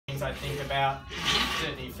things I think about,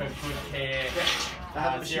 certainly for good care, I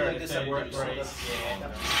have a machine 0 like to this 30 at work, so degrees,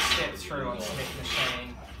 step through on Smith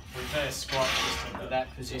machine, reverse squat just into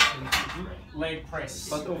that position, leg press.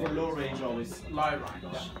 But over low range always. Low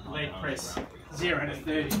range, leg press 0 to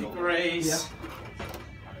 30 degrees.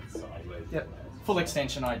 Yep. Full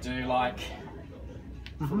extension I do like,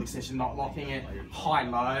 full extension not locking it, high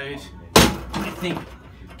load, I think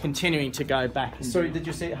continuing to go back. And Sorry, did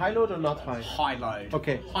you say high load or not high? high load.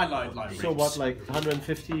 Okay. High load, low reps. So what, like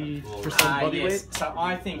 150% body yes. weight? So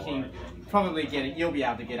I'm thinking probably you'll be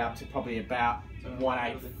able to get up to probably about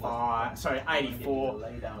 84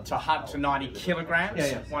 to 90 kilograms. Yeah,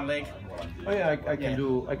 yeah. One leg. Oh yeah, I can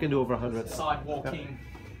do over 100. Side walking.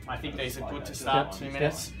 I think these are good to start. 2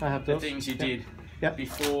 minutes. I have those. The things you did Yep.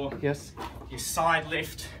 before. Yes. Your side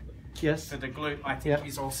lift. Yes. For the glute, I think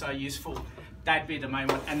is also useful. That'd be the main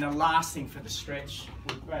one. And the last thing for the stretch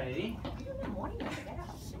would be,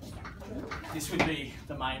 this would be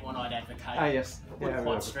the main one I'd advocate. Ah, yes. Good Yeah,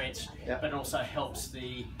 quad stretch, yeah. but also helps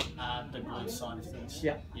the glute side of things.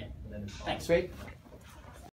 Yeah. Yeah. Thanks. Great.